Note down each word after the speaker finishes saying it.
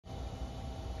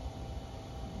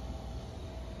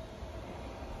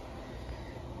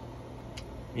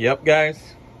Yep,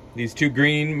 guys, these two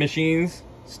green machines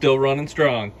still running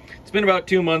strong. It's been about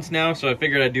 2 months now, so I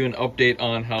figured I'd do an update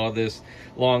on how this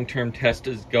long-term test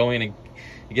is going.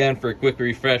 Again, for a quick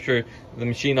refresher, the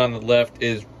machine on the left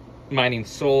is mining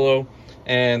solo,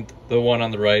 and the one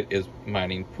on the right is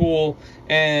mining pool,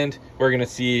 and we're gonna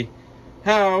see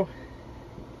how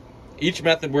each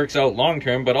method works out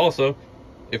long-term, but also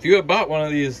if you had bought one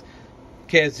of these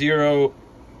KS0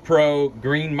 Pro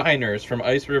Green miners from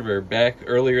Ice River back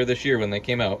earlier this year when they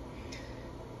came out,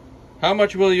 how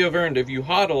much will you have earned if you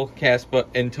hodl Caspa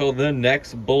until the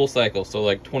next bull cycle? So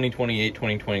like 2028,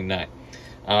 2029.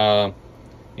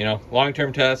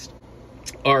 Long-term test.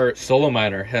 Our solo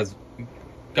miner has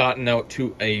gotten out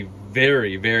to a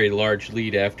very, very large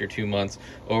lead after 2 months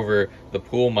over the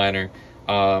pool miner,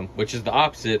 which is the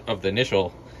opposite of the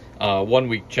initial 1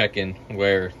 week check-in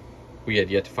where we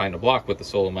had yet to find a block with the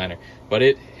solo miner, but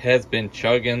it has been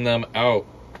chugging them out.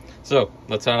 So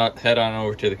let's head on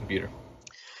over to the computer.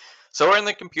 So we're in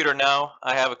the computer now.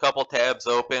 I have a couple tabs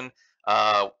open,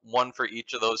 one for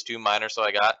each of those two miners. So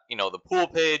I got, the pool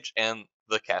page and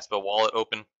the Caspa wallet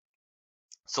open.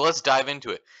 So let's dive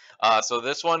into it. So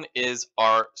this one is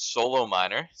our solo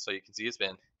miner. So you can see it's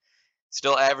been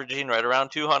still averaging right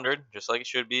around 200, just like it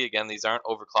should be. Again, these aren't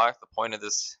overclocked. The point of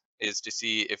this is to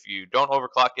see if you don't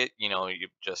overclock it, you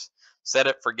just set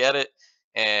it, forget it,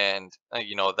 and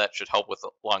that should help with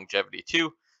longevity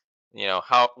too.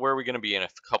 Where are we going to be in a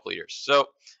couple of years? So,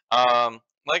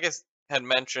 like I had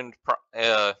mentioned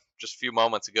just a few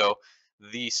moments ago,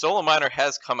 the solo miner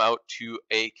has come out to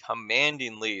a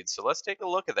commanding lead. So let's take a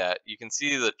look at that. You can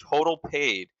see the total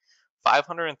paid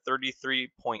 533.96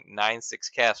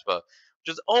 Caspa, which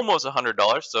is almost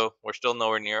 $100. So we're still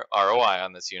nowhere near ROI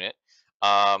on this unit.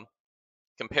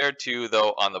 Compared to,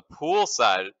 though, on the pool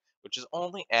side, which is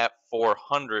only at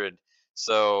 400.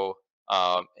 So,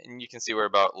 and you can see we're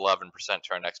about 11%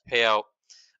 to our next payout.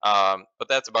 But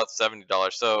that's about $70.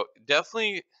 So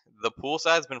definitely the pool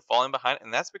side's been falling behind,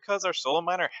 and that's because our solo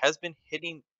miner has been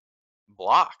hitting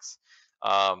blocks.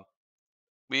 Um,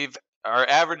 we've Our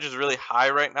average is really high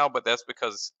right now, but that's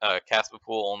because Caspa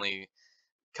Pool only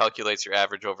calculates your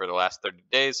average over the last 30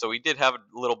 days. So we did have a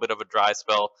little bit of a dry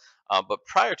spell. But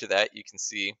prior to that, you can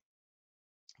see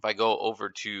if I go over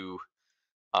to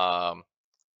um,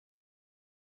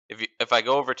 if I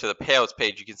go over to the payouts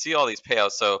page, you can see all these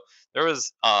payouts. So there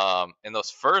was in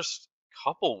those first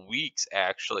couple weeks,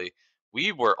 actually,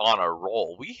 we were on a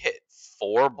roll. We hit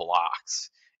 4 blocks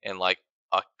in like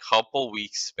a couple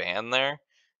weeks span there,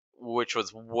 which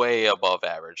was way above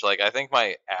average. Like I think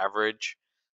my average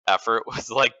effort was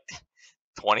like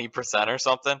 20% or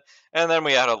something. And then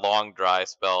we had a long dry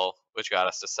spell, which got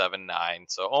us to 7.9.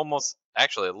 So almost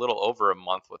actually a little over a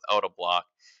month without a block.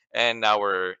 And now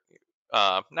we're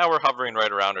hovering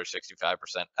right around our 65%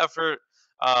 effort.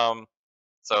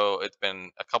 So it's been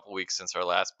a couple weeks since our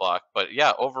last block. But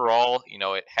yeah, overall,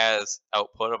 it has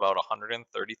output about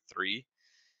 133,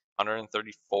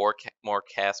 134 more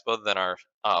Caspa than our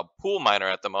pool miner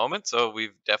at the moment. So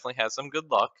we've definitely had some good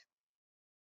luck.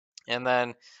 And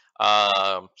then,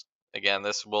 um, again,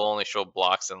 this will only show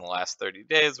blocks in the last 30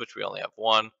 days, which we only have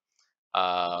one.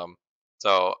 Um,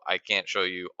 so I can't show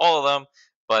you all of them,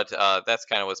 but that's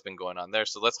kind of what's been going on there.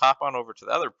 So let's hop on over to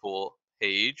the other pool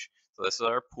page. So this is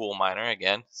our pool miner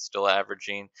again, still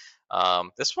averaging.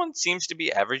 This one seems to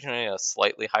be averaging a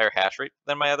slightly higher hash rate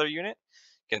than my other unit.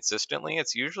 Consistently,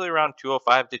 it's usually around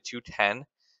 205 to 210,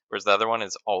 whereas the other one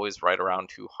is always right around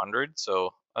 200.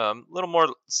 So a little more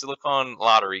silicon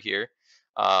lottery here.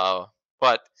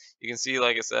 But you can see,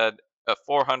 like I said, a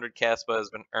 400 Caspa has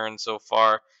been earned so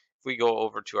far. If we go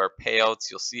over to our payouts,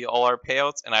 you'll see all our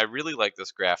payouts, and I really like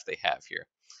this graph they have here,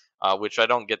 which I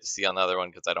don't get to see on the other one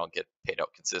because I don't get paid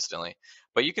out consistently.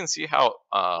 But you can see how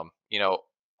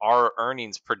our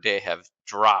earnings per day have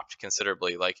dropped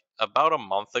considerably. Like about a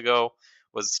month ago,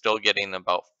 was still getting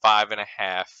about 5.5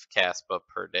 Caspa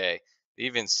per day,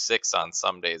 even 6 on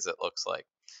some days it looks like.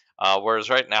 Whereas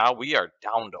right now we are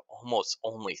down to almost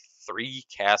only 3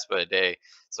 Caspa a day.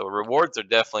 So rewards are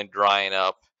definitely drying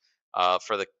up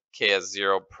for the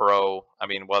KS0 Pro. I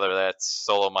mean, whether that's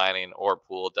solo mining or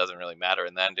pool, it doesn't really matter.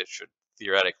 In the end, it should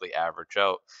theoretically average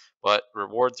out. But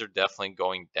rewards are definitely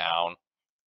going down.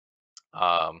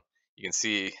 You can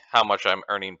see how much I'm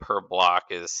earning per block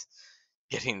is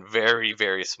getting very,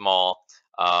 very small.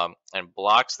 And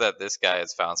blocks that this guy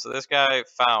has found. So this guy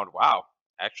found, wow,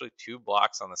 actually 2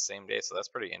 blocks on the same day. So that's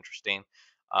pretty interesting.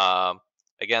 Um,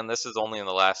 Again, this is only in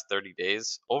the last 30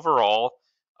 days. Overall,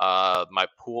 my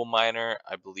pool miner,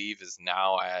 I believe, is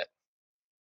now at,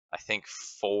 I think,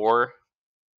 4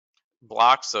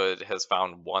 blocks. So it has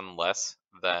found one less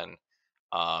than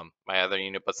my other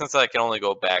unit. But since I can only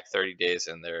go back 30 days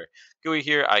in their GUI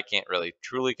here, I can't really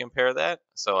truly compare that.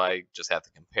 So I just have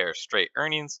to compare straight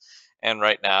earnings. And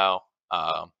right now,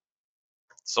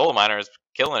 Soul Miner is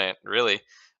killing it, really.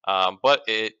 But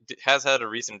has had a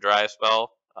recent dry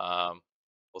spell.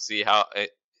 We'll see how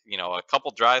it, a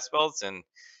couple dry spells, and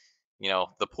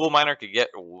the pool miner could get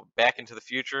back into the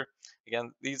future.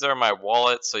 Again, these are my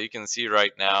wallets, so you can see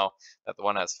right now that the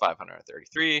one has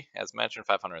 533, as mentioned,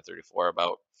 534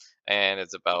 about, and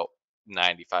it's about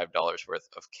 $95 worth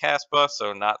of Caspa,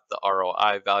 so not the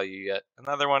ROI value yet.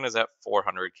 Another one is at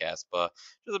 400 Caspa,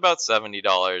 which is about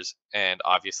 $70, and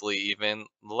obviously even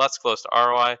less close to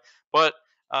ROI, but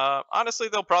honestly,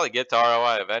 they'll probably get to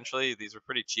ROI eventually. These were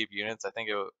pretty cheap units. I think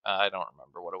I don't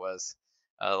remember what it was,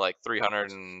 like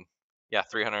 300 and yeah,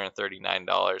 $339,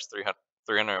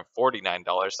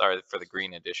 $349. Sorry for the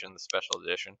green edition, the special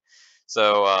edition.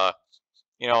 So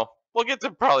we'll get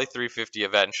to probably 350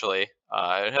 eventually.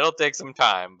 It'll take some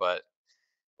time, but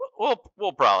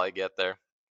we'll probably get there.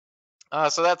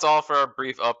 So that's all for a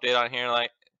brief update on here.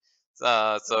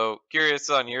 So curious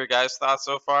on your guys' thoughts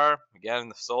so far. Again,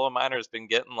 the solo miner has been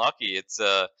getting lucky. It's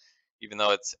even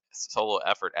though its solo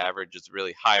effort average is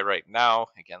really high right now.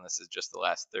 Again, this is just the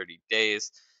last 30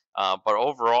 days. But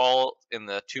overall, in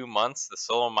the 2 months, the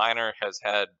solo miner has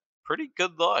had pretty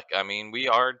good luck. I mean, we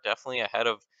are definitely ahead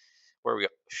of where we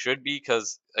should be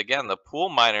because, again, the pool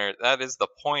miner, that is the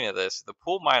point of this. The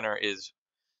pool miner is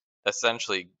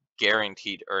essentially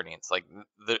guaranteed earnings. Like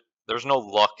there's no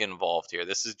luck involved here.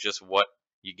 This is just what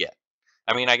you get.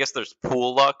 I mean, I guess there's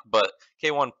pool luck, but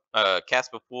K1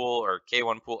 Caspa pool or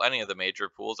K1 pool, any of the major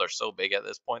pools are so big at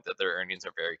this point that their earnings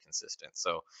are very consistent.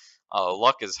 So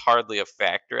luck is hardly a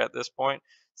factor at this point.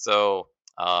 So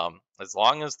as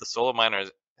long as the solo miner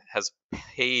has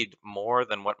paid more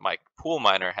than what my pool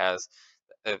miner has,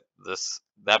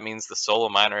 that means the solo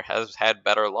miner has had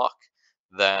better luck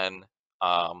than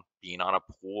being on a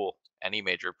pool, any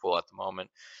major pool at the moment.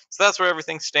 So that's where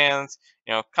everything stands.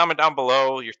 Comment down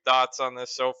below your thoughts on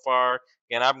this so far.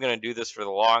 Again, I'm going to do this for the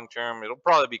long term. It'll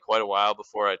probably be quite a while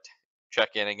before I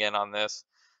check in again on this.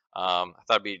 I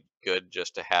thought it'd be good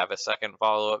just to have a second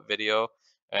follow-up video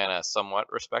and a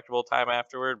somewhat respectable time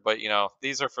afterward. But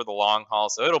these are for the long haul,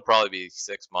 so it'll probably be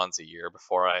 6 months, a year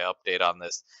before I update on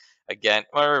this again.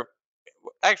 Or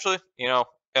actually,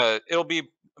 it'll be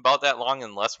about that long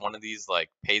unless one of these like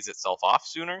pays itself off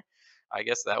sooner. I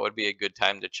guess that would be a good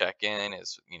time to check in.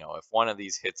 Is if one of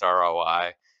these hits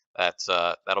ROI,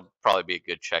 that'll probably be a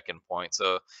good check-in point.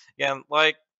 So again,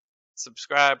 like,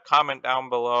 subscribe, comment down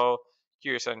below.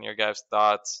 Curious on your guys'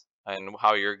 thoughts and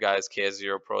how your guys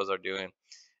KS0 Pros are doing.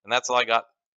 And that's all I got.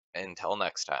 Until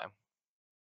next time.